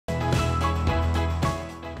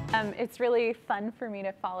It's really fun for me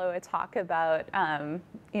to follow a talk about,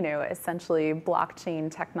 essentially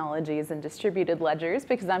blockchain technologies and distributed ledgers,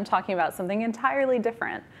 because I'm talking about something entirely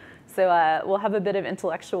different. So we'll have a bit of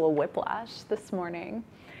intellectual whiplash this morning.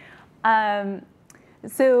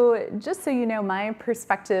 So just so you know, my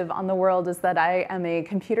perspective on the world is that I am a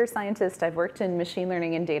computer scientist. I've worked in machine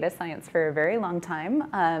learning and data science for a very long time,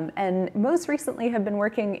 and most recently have been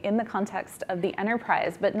working in the context of the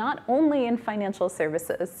enterprise, but not only in financial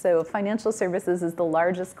services. So financial services is the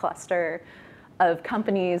largest cluster of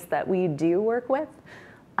companies that we do work with.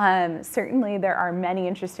 Certainly there are many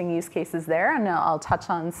interesting use cases there, and I'll touch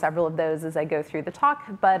on several of those as I go through the talk,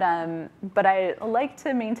 but I like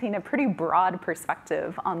to maintain a pretty broad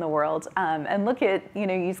perspective on the world and look at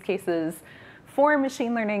use cases for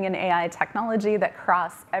machine learning and AI technology that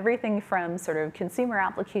cross everything from sort of consumer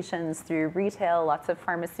applications through retail, lots of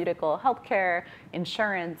pharmaceutical, healthcare,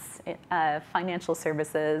 insurance, financial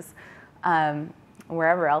services,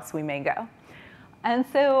 wherever else we may go. And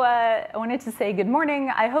so I wanted to say good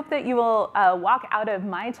morning. I hope that you will walk out of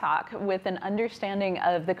my talk with an understanding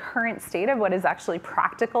of the current state of what is actually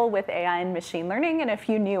practical with AI and machine learning and a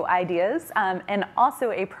few new ideas, and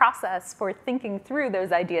also a process for thinking through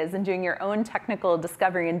those ideas and doing your own technical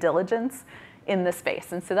discovery and diligence in the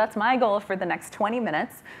space. And so that's my goal for the next 20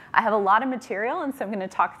 minutes. I have a lot of material, and so I'm going to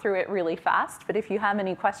talk through it really fast. But if you have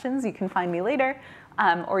any questions, you can find me later.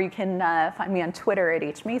 Or you can find me on Twitter at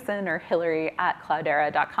hmason or Hilary at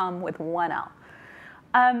Cloudera.com with one L.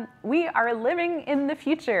 We are living in the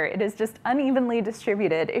future. It is just unevenly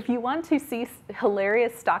distributed. If you want to see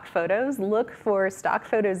hilarious stock photos, look for stock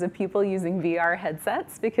photos of people using VR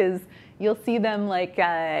headsets, because you'll see them like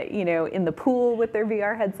in the pool with their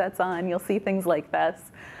VR headsets on. You'll see things like this.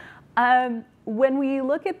 When we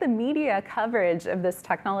look at the media coverage of this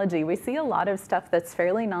technology, we see a lot of stuff that's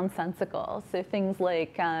fairly nonsensical. So things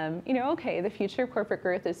like, okay, the future of corporate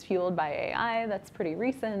growth is fueled by AI. That's pretty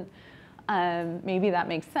recent. Maybe that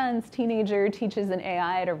makes sense. Teenager teaches an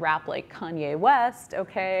AI to rap like Kanye West.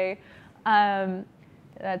 Okay,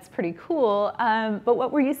 that's pretty cool. But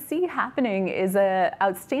what we see happening is an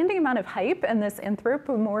outstanding amount of hype and this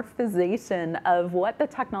anthropomorphization of what the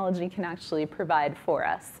technology can actually provide for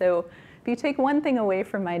us. So if you take one thing away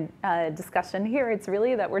from my discussion here, it's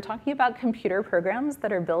really that we're talking about computer programs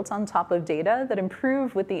that are built on top of data that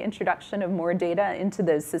improve with the introduction of more data into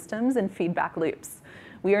those systems and feedback loops.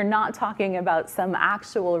 We are not talking about some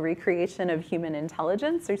actual recreation of human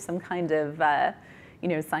intelligence or some kind of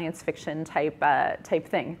science fiction type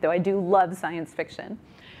thing, though I do love science fiction.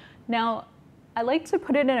 Now, I like to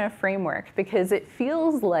put it in a framework because it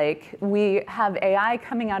feels like we have AI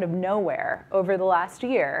coming out of nowhere over the last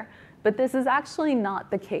year. But this is actually not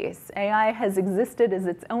the case. AI has existed as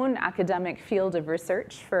its own academic field of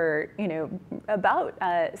research for,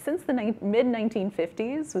 since the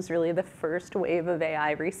mid-1950s was really the first wave of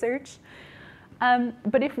AI research.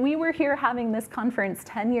 But if we were here having this conference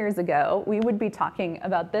 10 years ago, we would be talking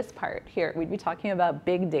about this part here. We'd be talking about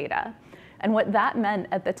big data. And what that meant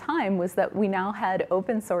at the time was that we now had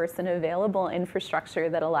open source and available infrastructure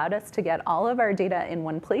that allowed us to get all of our data in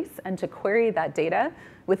one place and to query that data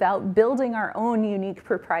without building our own unique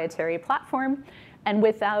proprietary platform and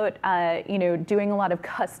without doing a lot of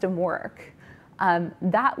custom work.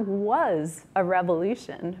 That was a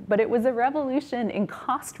revolution, but it was a revolution in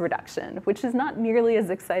cost reduction, which is not nearly as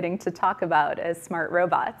exciting to talk about as smart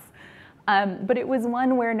robots. But it was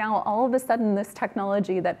one where now all of a sudden this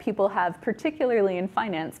technology that people have, particularly in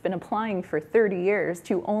finance, been applying for 30 years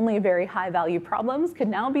to only very high value problems could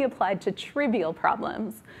now be applied to trivial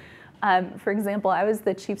problems. For example, I was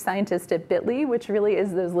the chief scientist at Bitly, which really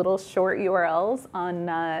is those little short URLs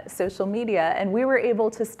on social media. And we were able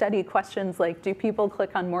to study questions like, do people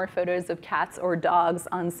click on more photos of cats or dogs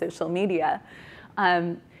on social media?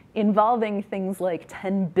 Involving things like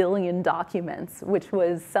 10 billion documents, which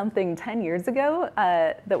was something 10 years ago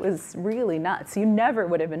that was really nuts. You never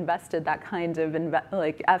would have invested that kind of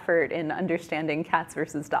effort in understanding cats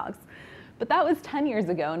versus dogs. But that was 10 years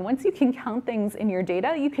ago, and once you can count things in your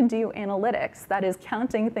data, you can do analytics. That is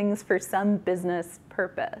counting things for some business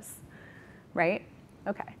purpose, right?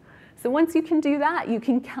 Okay. So once you can do that, you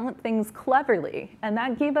can count things cleverly. And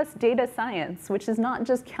that gave us data science, which is not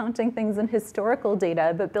just counting things in historical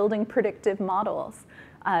data, but building predictive models,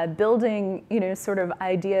 building sort of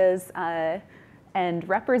ideas and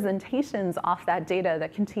representations off that data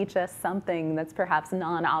that can teach us something that's perhaps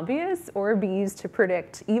non-obvious or be used to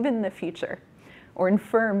predict even the future or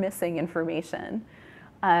infer missing information.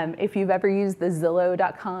 If you've ever used the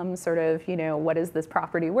Zillow.com sort of, what is this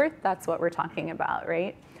property worth, that's what we're talking about,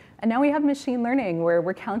 right? And now we have machine learning where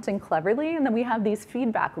we're counting cleverly, and then we have these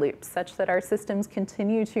feedback loops such that our systems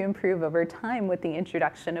continue to improve over time with the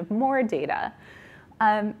introduction of more data.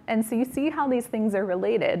 And so you see how these things are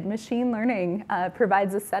related. Machine learning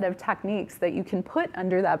provides a set of techniques that you can put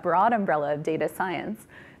under that broad umbrella of data science.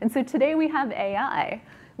 And so today we have AI,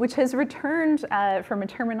 which has returned from a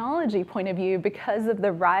terminology point of view because of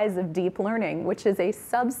the rise of deep learning, which is a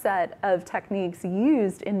subset of techniques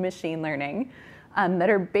used in machine learning that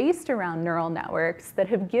are based around neural networks that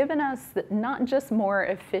have given us not just more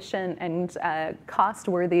efficient and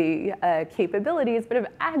cost-worthy capabilities, but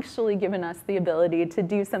have actually given us the ability to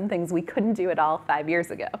do some things we couldn't do at all 5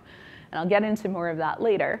 years ago. And I'll get into more of that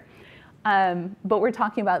later. But we're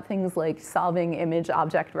talking about things like solving image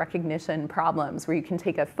object recognition problems, where you can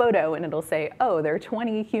take a photo and it'll say, oh, there are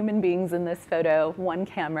 20 human beings in this photo, 1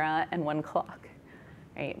 camera, and 1 clock,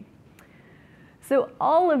 right? So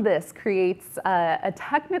all of this creates a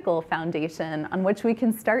technical foundation on which we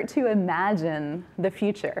can start to imagine the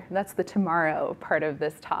future. That's the tomorrow part of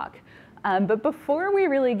this talk. But before we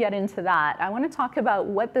really get into that, I want to talk about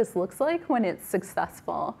what this looks like when it's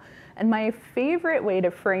successful. And my favorite way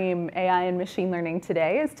to frame AI and machine learning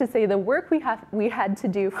today is to say the work we had to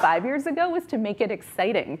do 5 years ago was to make it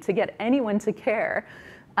exciting, to get anyone to care.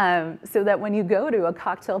 So that when you go to a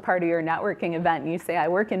cocktail party or networking event and you say, I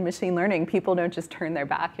work in machine learning, people don't just turn their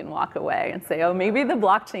back and walk away and say, oh, maybe the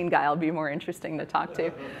blockchain guy will be more interesting to talk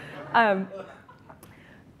to.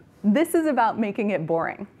 This is about making it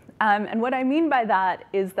boring. And what I mean by that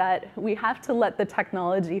is that we have to let the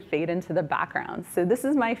technology fade into the background. So this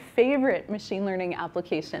is my favorite machine learning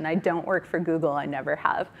application. I don't work for Google, I never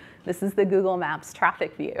have. This is the Google Maps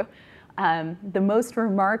traffic view. The most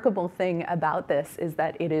remarkable thing about this is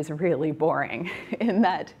that it is really boring in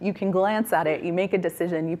that you can glance at it, you make a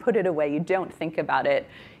decision, you put it away, you don't think about it.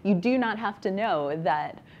 You do not have to know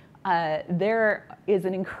that there is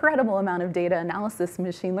an incredible amount of data analysis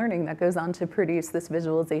machine learning that goes on to produce this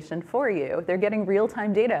visualization for you. They're getting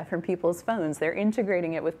real-time data from people's phones. They're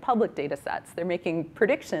integrating it with public data sets. They're making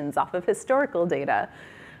predictions off of historical data.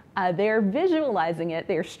 They're visualizing it.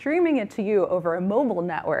 They're streaming it to you over a mobile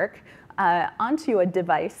network onto a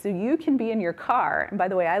device so you can be in your car. And by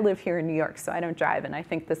the way, I live here in New York, so I don't drive, and I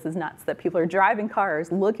think this is nuts that people are driving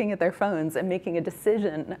cars, looking at their phones, and making a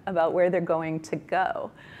decision about where they're going to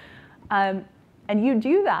go. And you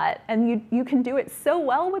do that, and you can do it so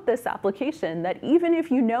well with this application that even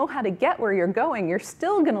if you know how to get where you're going, you're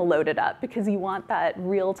still going to load it up because you want that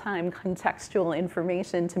real-time contextual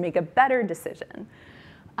information to make a better decision.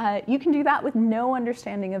 You can do that with no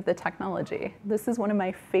understanding of the technology. This is one of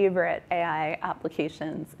my favorite AI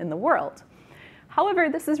applications in the world. However,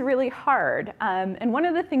 this is really hard. And one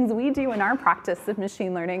of the things we do in our practice of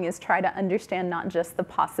machine learning is try to understand not just the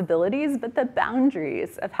possibilities, but the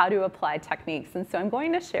boundaries of how to apply techniques. And so I'm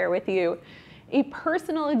going to share with you a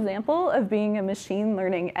personal example of being a machine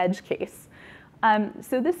learning edge case.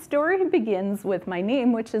 So this story begins with my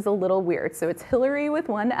name, which is a little weird. So it's Hilary with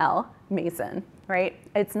 1 L, Mason, right?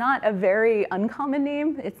 It's not a very uncommon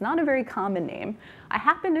name. It's not a very common name. I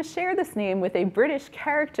happen to share this name with a British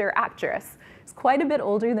character actress. She's quite a bit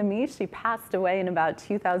older than me. She passed away in about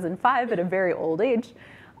 2005 at a very old age.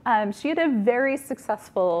 She had a very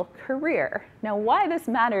successful career. Now, why this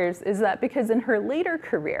matters is that because in her later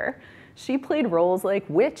career, she played roles like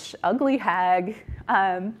witch, ugly hag,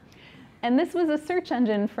 and this was a search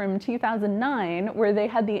engine from 2009 where they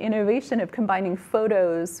had the innovation of combining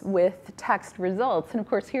photos with text results. And of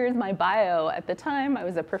course, here's my bio at the time. I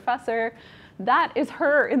was a professor. That is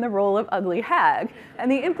her in the role of ugly hag.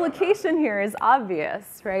 And the implication here is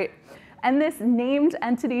obvious, right? And this named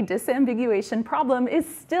entity disambiguation problem is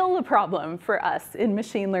still a problem for us in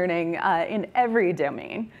machine learning in every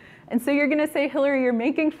domain. And so you're going to say, Hilary, you're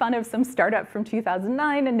making fun of some startup from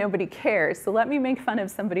 2009 and nobody cares. So let me make fun of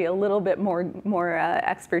somebody a little bit more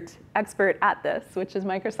expert at this, which is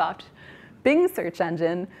Microsoft Bing search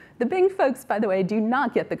engine. The Bing folks, by the way, do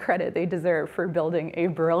not get the credit they deserve for building a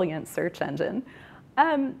brilliant search engine.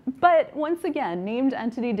 But once again, named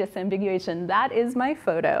entity disambiguation, that is my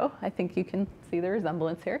photo. I think you can see the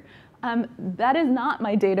resemblance here. That is not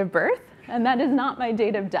my date of birth, and that is not my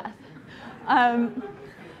date of death.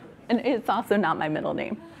 And it's also not my middle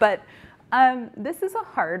name. But this is a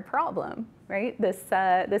hard problem, right? This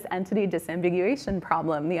entity disambiguation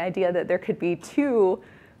problem, the idea that there could be two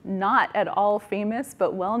not at all famous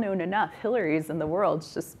but well-known enough Hilarys in the world,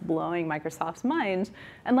 is just blowing Microsoft's mind.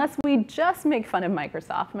 Unless we just make fun of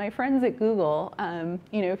Microsoft. My friends at Google,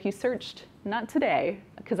 if you searched, not today,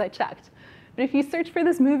 because I checked, But if you search for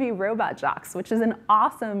this movie, Robot Jox, which is an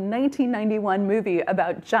awesome 1991 movie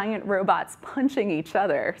about giant robots punching each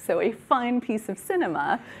other, so a fine piece of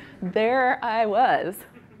cinema, there I was,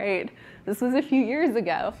 right? This was a few years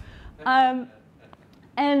ago.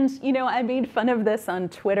 And I made fun of this on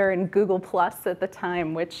Twitter and Google Plus at the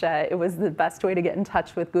time, which it was the best way to get in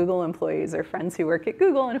touch with Google employees or friends who work at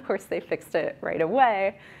Google, and of course they fixed it right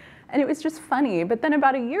away. And it was just funny. But then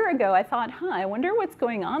about a year ago, I thought, I wonder what's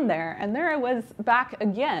going on there. And there I was back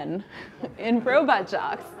again in Robot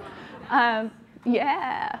Jox.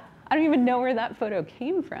 Yeah, I don't even know where that photo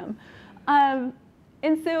came from.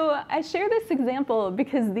 And so I share this example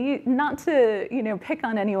because not to pick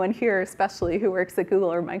on anyone here, especially who works at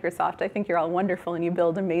Google or Microsoft. I think you're all wonderful and you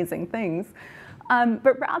build amazing things.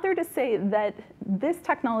 But rather to say that this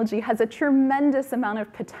technology has a tremendous amount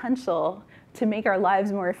of potential to make our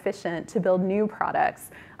lives more efficient, to build new products.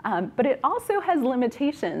 But it also has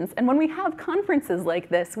limitations. And when we have conferences like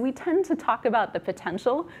this, we tend to talk about the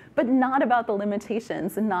potential, but not about the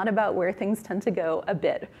limitations and not about where things tend to go a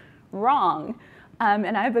bit wrong.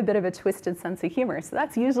 And I have a bit of a twisted sense of humor, so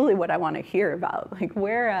that's usually what I want to hear about. Like,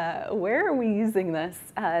 where are we using this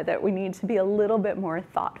that we need to be a little bit more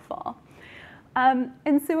thoughtful?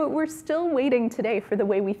 And so we're still waiting today for the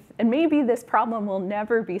way and maybe this problem will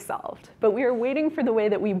never be solved, but we are waiting for the way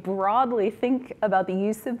that we broadly think about the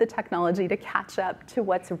use of the technology to catch up to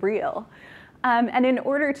what's real. And in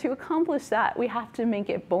order to accomplish that, we have to make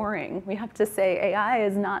it boring. We have to say AI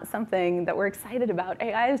is not something that we're excited about.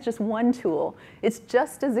 AI is just one tool. It's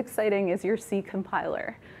just as exciting as your C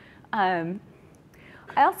compiler.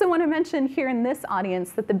 I also want to mention here in this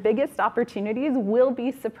audience that the biggest opportunities will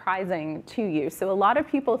be surprising to you. So a lot of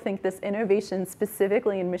people think this innovation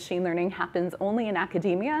specifically in machine learning happens only in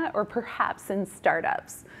academia or perhaps in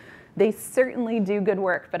startups. They certainly do good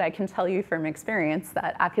work, but I can tell you from experience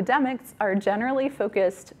that academics are generally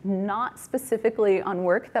focused not specifically on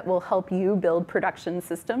work that will help you build production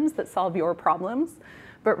systems that solve your problems,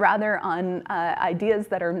 but rather on ideas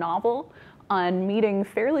that are novel, on meeting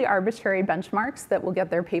fairly arbitrary benchmarks that will get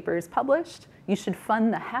their papers published. You should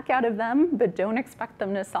fund the heck out of them, but don't expect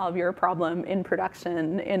them to solve your problem in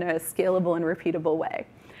production in a scalable and repeatable way.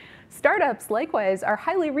 Startups, likewise, are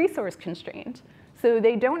highly resource constrained. So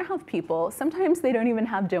they don't have people. Sometimes they don't even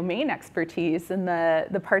have domain expertise in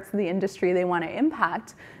the parts of the industry they want to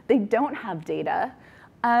impact. They don't have data.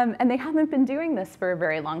 And they haven't been doing this for a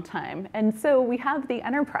very long time. And so we have the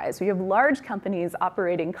enterprise. We have large companies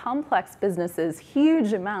operating complex businesses,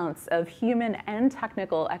 huge amounts of human and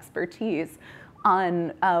technical expertise on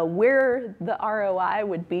where the ROI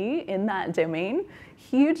would be in that domain.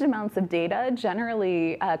 Huge amounts of data,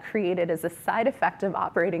 generally created as a side effect of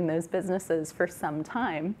operating those businesses for some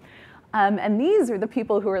time. And these are the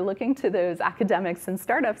people who are looking to those academics and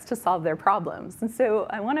startups to solve their problems. And so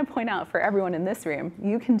I want to point out for everyone in this room,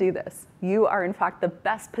 you can do this. You are, in fact, the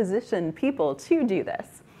best positioned people to do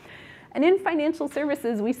this. And in financial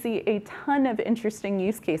services, we see a ton of interesting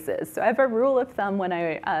use cases. So I have a rule of thumb when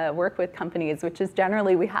I work with companies, which is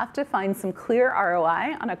generally we have to find some clear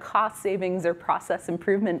ROI on a cost savings or process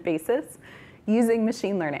improvement basis using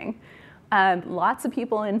machine learning. Lots of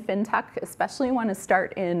people in fintech especially want to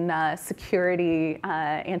start in security,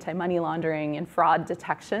 anti-money laundering, and fraud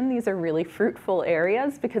detection. These are really fruitful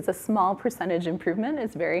areas because a small percentage improvement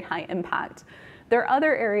is very high impact. There are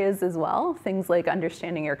other areas as well, things like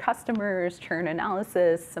understanding your customers, churn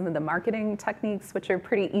analysis, some of the marketing techniques, which are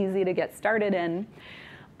pretty easy to get started in.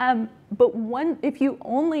 But if you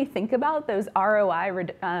only think about those ROI,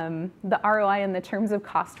 the ROI in the terms of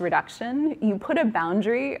cost reduction, you put a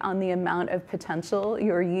boundary on the amount of potential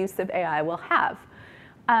your use of AI will have.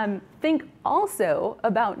 Think also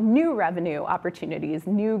about new revenue opportunities,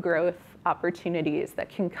 new growth opportunities that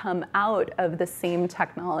can come out of the same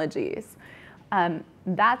technologies.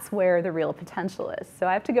 That's where the real potential is. So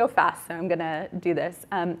I have to go fast, so I'm going to do this.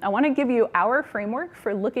 I want to give you our framework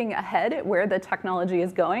for looking ahead at where the technology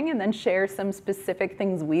is going and then share some specific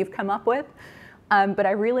things we've come up with. But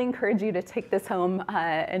I really encourage you to take this home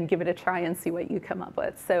and give it a try and see what you come up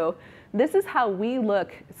with. So this is how we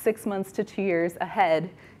look 6 months to 2 years ahead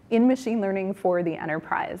in machine learning for the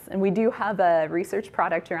enterprise. And we do have a research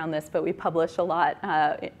product around this, but we publish a lot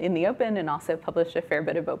in the open and also publish a fair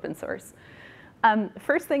bit of open source.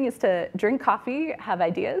 First thing is to drink coffee, have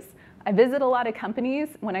ideas. I visit a lot of companies.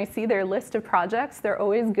 When I see their list of projects, they're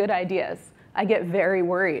always good ideas. I get very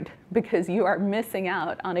worried because you are missing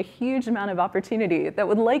out on a huge amount of opportunity that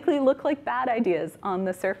would likely look like bad ideas on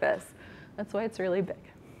the surface. That's why it's really big.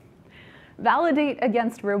 Validate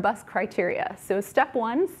against robust criteria. So step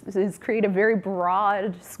one is create a very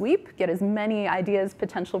broad sweep, get as many ideas,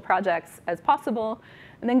 potential projects as possible,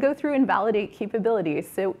 and then go through and validate capabilities.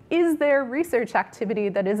 So is there research activity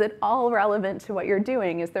that is at all relevant to what you're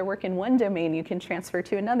doing? Is there work in one domain you can transfer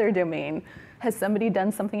to another domain? Has somebody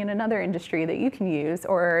done something in another industry that you can use,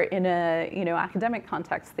 or in a academic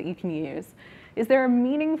context that you can use? Is there a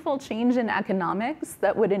meaningful change in economics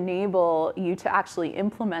that would enable you to actually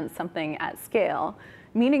implement something at scale?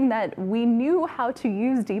 Meaning that we knew how to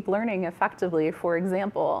use deep learning effectively, for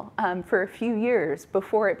example, for a few years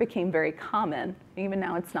before it became very common. Even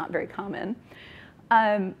now it's not very common.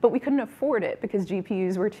 But we couldn't afford it because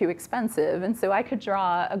GPUs were too expensive. And so I could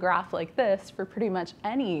draw a graph like this for pretty much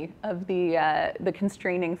any of the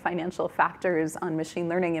constraining financial factors on machine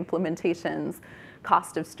learning implementations.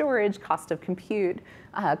 Cost of storage, cost of compute,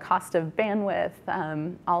 cost of bandwidth,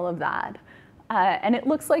 all of that. And it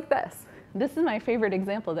looks like this. This is my favorite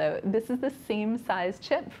example, though. This is the same size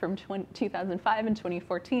chip from 2005 and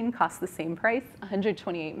 2014, costs the same price,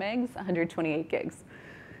 128 megs, 128 gigs.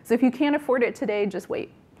 So if you can't afford it today, just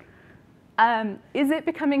wait. Is it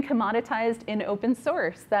becoming commoditized in open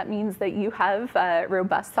source? That means that you have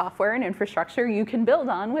robust software and infrastructure you can build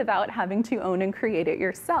on without having to own and create it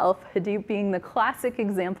yourself. Hadoop being the classic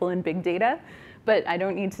example in big data, but I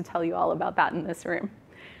don't need to tell you all about that in this room.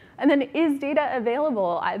 And then is data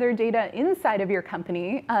available, either data inside of your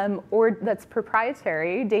company or that's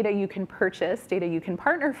proprietary, data you can purchase, data you can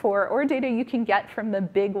partner for, or data you can get from the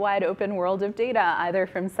big wide open world of data, either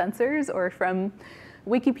from sensors or from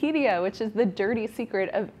Wikipedia, which is the dirty secret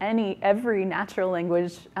of every natural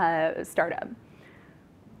language startup.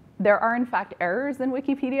 There are, in fact, errors in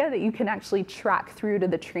Wikipedia that you can actually track through to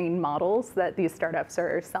the trained models that these startups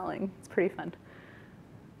are selling. It's pretty fun.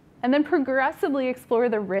 And then progressively explore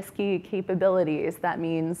the risky capabilities. That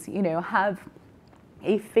means, have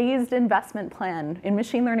a phased investment plan. In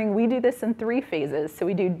machine learning, we do this in 3 phases. So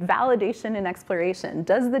we do validation and exploration.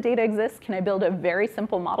 Does the data exist? Can I build a very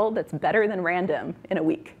simple model that's better than random in a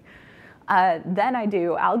week? Then I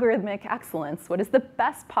do algorithmic excellence. What is the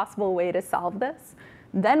best possible way to solve this?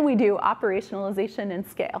 Then we do operationalization and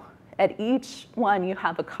scale. At each one, you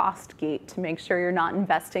have a cost gate to make sure you're not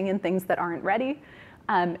investing in things that aren't ready.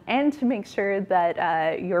 And to make sure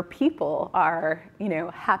that your people are,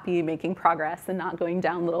 happy making progress and not going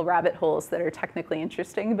down little rabbit holes that are technically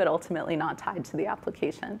interesting, but ultimately not tied to the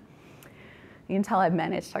application. You can tell I've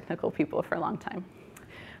managed technical people for a long time.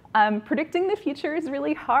 Predicting the future is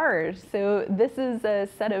really hard. So this is a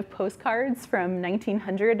set of postcards from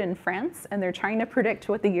 1900 in France, and they're trying to predict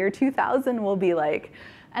what the year 2000 will be like.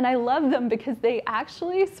 And I love them because they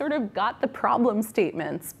actually sort of got the problem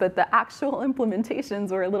statements, but the actual implementations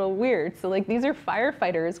were a little weird. So these are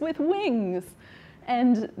firefighters with wings.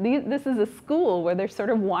 And this is a school where they're sort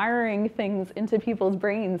of wiring things into people's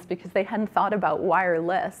brains because they hadn't thought about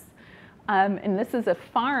wireless. And this is a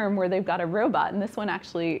farm where they've got a robot. And this one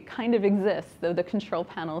actually kind of exists, though the control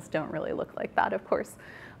panels don't really look like that, of course.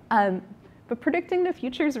 But predicting the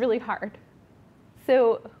future is really hard.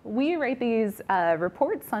 So we write these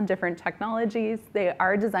reports on different technologies. They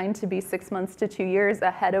are designed to be 6 months to 2 years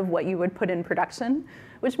ahead of what you would put in production,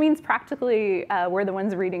 which means practically we're the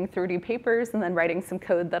ones reading 30 papers and then writing some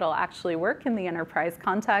code that'll actually work in the enterprise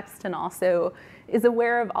context, and also is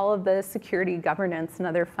aware of all of the security, governance, and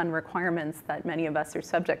other fun requirements that many of us are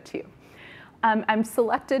subject to. I've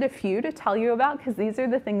selected a few to tell you about because these are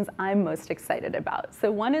the things I'm most excited about.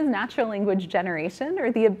 So one is natural language generation,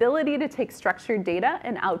 or the ability to take structured data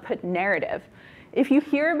and output narrative. If you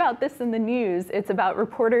hear about this in the news, it's about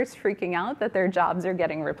reporters freaking out that their jobs are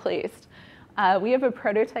getting replaced. We have a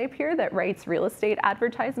prototype here that writes real estate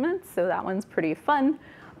advertisements, so that one's pretty fun.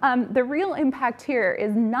 The real impact here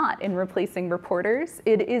is not in replacing reporters.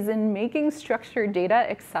 It is in making structured data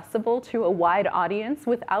accessible to a wide audience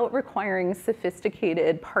without requiring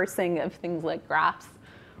sophisticated parsing of things like graphs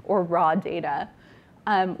or raw data.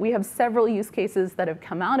 We have several use cases that have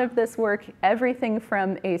come out of this work, everything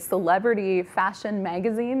from a celebrity fashion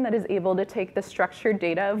magazine that is able to take the structured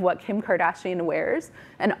data of what Kim Kardashian wears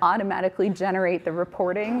and automatically generate the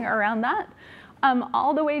reporting around that,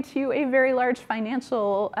 all the way to a very large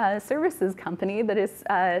financial services company that is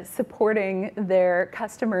supporting their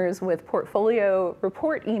customers with portfolio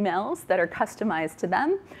report emails that are customized to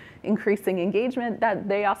them, increasing engagement. That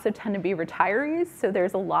they also tend to be retirees, so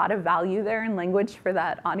there's a lot of value there in language for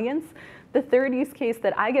that audience. The third use case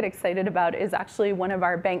that I get excited about is actually one of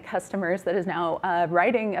our bank customers that is now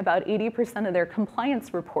writing about 80% of their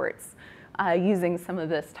compliance reports using some of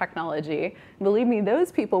this technology. Believe me,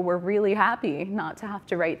 those people were really happy not to have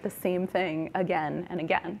to write the same thing again and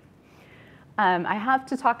again. I have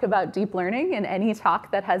to talk about deep learning in any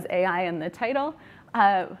talk that has AI in the title.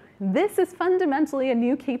 This is fundamentally a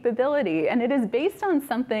new capability, and it is based on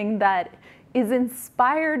something that is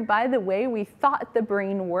inspired by the way we thought the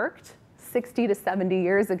brain worked 60 to 70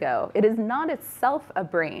 years ago. It is not itself a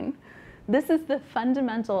brain. This is the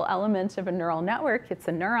fundamental element of a neural network. It's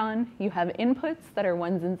a neuron. You have inputs that are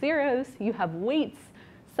ones and zeros. You have weights,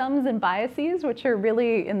 sums, and biases, which are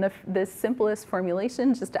really in the simplest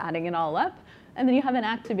formulation, just adding it all up. And then you have an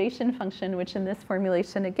activation function, which in this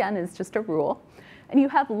formulation, again, is just a rule. And you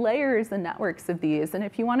have layers and networks of these. And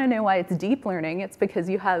if you want to know why it's deep learning, it's because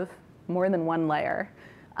you have more than one layer.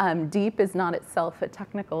 Deep is not itself a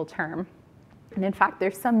technical term. And in fact,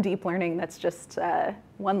 there's some deep learning that's just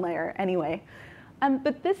one layer anyway.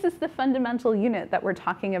 But this is the fundamental unit that we're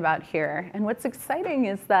talking about here. And what's exciting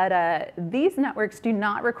is that these networks do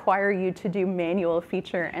not require you to do manual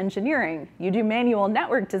feature engineering. You do manual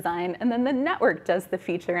network design, and then the network does the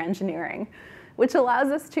feature engineering, which allows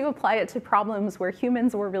us to apply it to problems where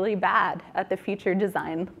humans were really bad at the feature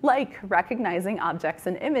design, like recognizing objects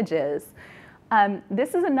and images.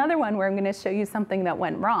 This is another one where I'm going to show you something that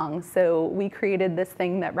went wrong. So we created this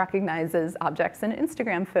thing that recognizes objects in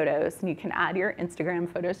Instagram photos, and you can add your Instagram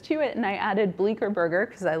photos to it. And I added Bleecker Burger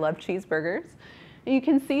because I love cheeseburgers. And you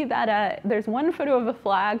can see that there's one photo of a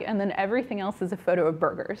flag, and then everything else is a photo of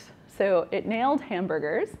burgers. So it nailed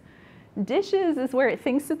hamburgers. Dishes is where it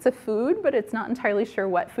thinks it's a food, but it's not entirely sure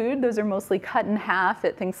what food. Those are mostly cut in half.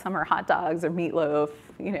 It thinks some are hot dogs or meatloaf,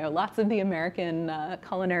 lots of the American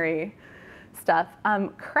culinary stuff.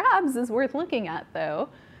 Crabs is worth looking at, though,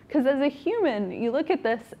 because as a human, you look at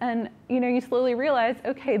this and you slowly realize,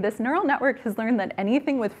 okay, this neural network has learned that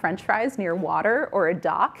anything with French fries near water or a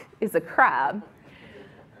dock is a crab.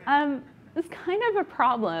 It's kind of a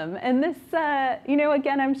problem. And this,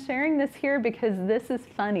 again, I'm sharing this here because this is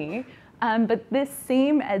funny. But this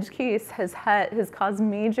same edge case has caused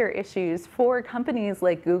major issues for companies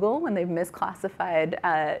like Google when they've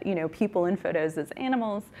misclassified people in photos as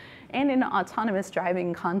animals, and in autonomous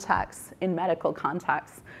driving contexts, in medical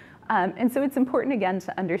contexts. And so it's important, again,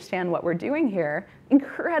 to understand what we're doing here.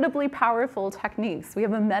 Incredibly powerful techniques. We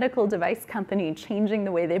have a medical device company changing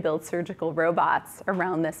the way they build surgical robots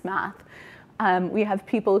around this math. We have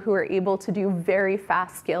people who are able to do very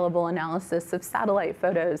fast, scalable analysis of satellite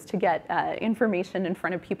photos to get information in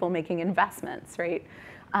front of people making investments, right?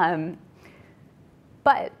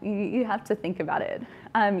 But you have to think about it.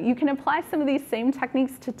 You can apply some of these same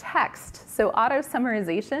techniques to text. So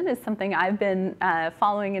auto-summarization is something I've been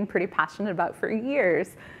following and pretty passionate about for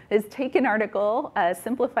years, is take an article,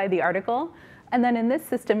 simplify the article, and then in this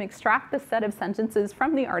system, extract the set of sentences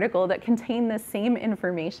from the article that contain the same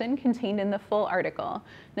information contained in the full article.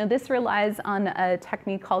 Now, this relies on a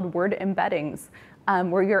technique called word embeddings,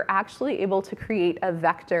 where you're actually able to create a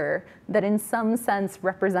vector that in some sense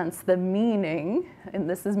represents the meaning, and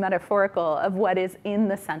this is metaphorical, of what is in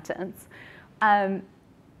the sentence.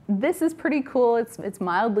 This is pretty cool. It's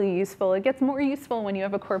mildly useful. It gets more useful when you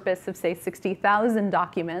have a corpus of, say, 60,000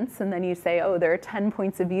 documents, and then you say, oh, there are 10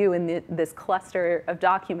 points of view in this cluster of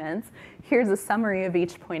documents. Here's a summary of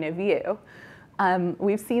each point of view.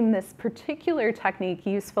 We've seen this particular technique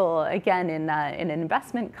useful, again, in an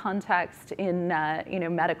investment context, in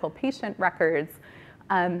medical patient records.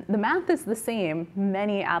 The math is the same,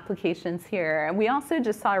 many applications here. And we also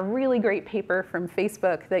just saw a really great paper from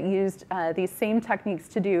Facebook that used these same techniques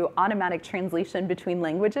to do automatic translation between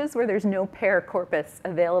languages where there's no pair corpus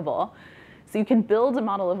available. So you can build a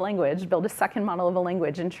model of language, build a second model of a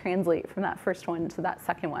language, and translate from that first one to that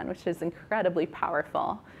second one, which is incredibly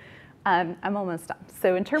powerful. I'm almost done.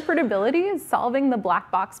 So interpretability is solving the black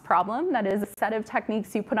box problem. That is a set of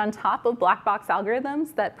techniques you put on top of black box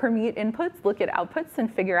algorithms that permute inputs, look at outputs,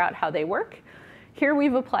 and figure out how they work. Here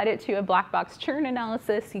we've applied it to a black box churn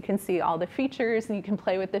analysis. You can see all the features, and you can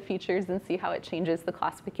play with the features and see how it changes the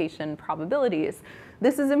classification probabilities.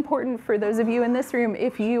 This is important for those of you in this room.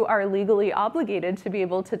 If you are legally obligated to be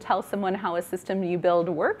able to tell someone how a system you build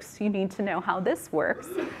works, you need to know how this works.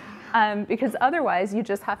 Because otherwise, you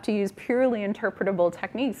just have to use purely interpretable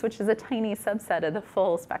techniques, which is a tiny subset of the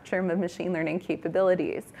full spectrum of machine learning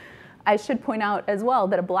capabilities. I should point out as well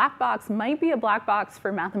that a black box might be a black box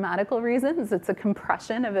for mathematical reasons. It's a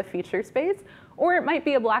compression of a feature space. Or it might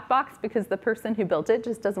be a black box because the person who built it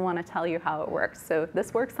just doesn't want to tell you how it works. So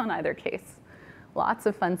this works on either case. Lots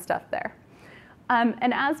of fun stuff there.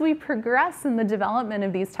 And as we progress in the development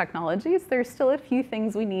of these technologies, there's still a few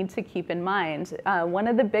things we need to keep in mind. One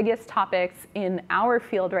of the biggest topics in our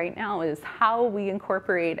field right now is how we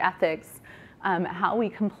incorporate ethics how we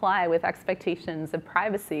comply with expectations of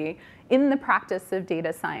privacy in the practice of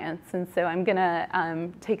data science. And so I'm going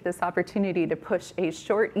to take this opportunity to push a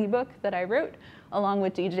short ebook that I wrote along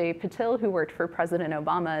with DJ Patil, who worked for President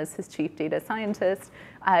Obama as his chief data scientist.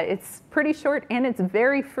 It's pretty short and it's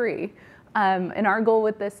very free. And our goal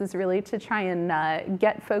with this is really to try and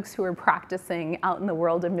get folks who are practicing out in the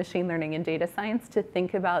world of machine learning and data science to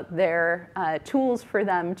think about their tools for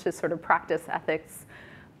them to sort of practice ethics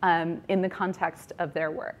in the context of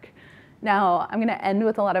their work. Now, I'm going to end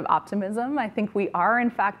with a lot of optimism. I think we are,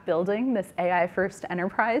 in fact, building this AI-first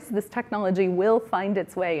enterprise. This technology will find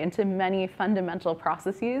its way into many fundamental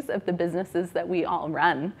processes of the businesses that we all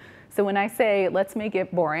run. So when I say, let's make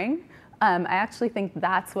it boring, I actually think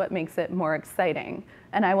that's what makes it more exciting.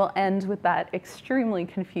 And I will end with that extremely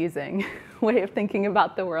confusing way of thinking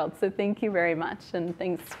about the world. So thank you very much, and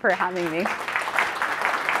thanks for having me.